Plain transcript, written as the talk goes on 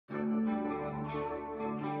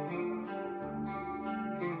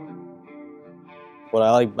What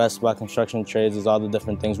I like best about construction trades is all the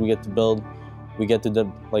different things we get to build. We get to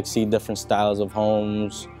see different styles of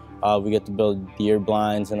homes. We get to build deer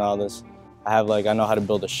blinds and all this. I know how to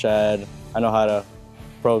build a shed. I know how to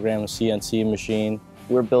program a CNC machine.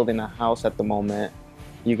 We're building a house at the moment.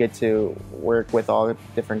 You get to work with all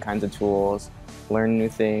different kinds of tools, learn new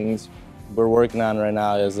things. We're working on right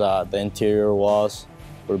now is the interior walls.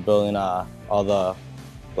 We're building all the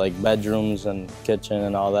bedrooms and kitchen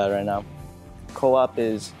and all that right now. Co-op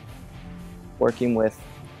is working with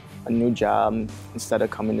a new job. Instead of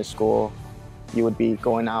coming to school, you would be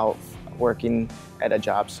going out working at a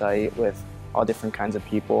job site with all different kinds of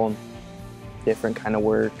people, different kind of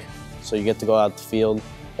work. So you get to go out the field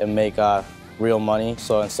and make real money.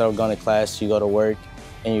 So instead of going to class, you go to work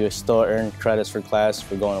and you still earn credits for class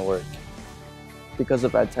for going to work. Because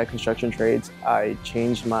of EdTech Construction Trades, I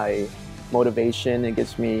changed my motivation. It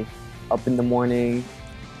gets me up in the morning.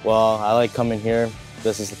 Well, I like coming here.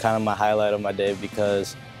 This is kind of my highlight of my day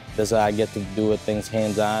because I get to do things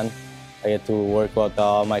hands-on. I get to work with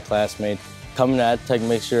all my classmates. Coming to EdTech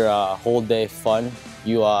makes your whole day fun.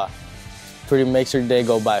 You pretty makes your day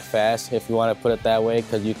go by fast, if you want to put it that way,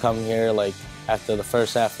 because you come here after the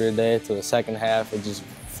first half of your day to the second half, it just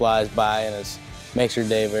flies by and it makes your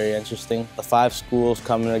day very interesting. The 5 schools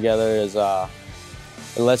coming together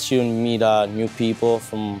it lets you meet new people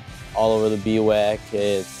from all over the BWAC.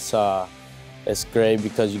 It's great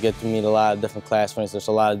because you get to meet a lot of different classmates. There's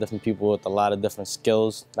a lot of different people with a lot of different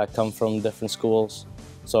skills that come from different schools.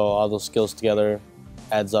 So all those skills together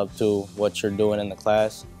adds up to what you're doing in the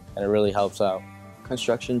class, and it really helps out.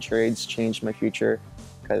 Construction trades changed my future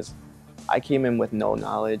because I came in with no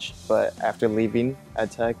knowledge, but after leaving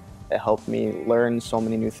EdTech, it helped me learn so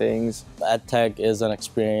many new things. EdTech is an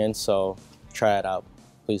experience, so try it out.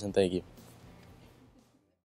 Please and thank you.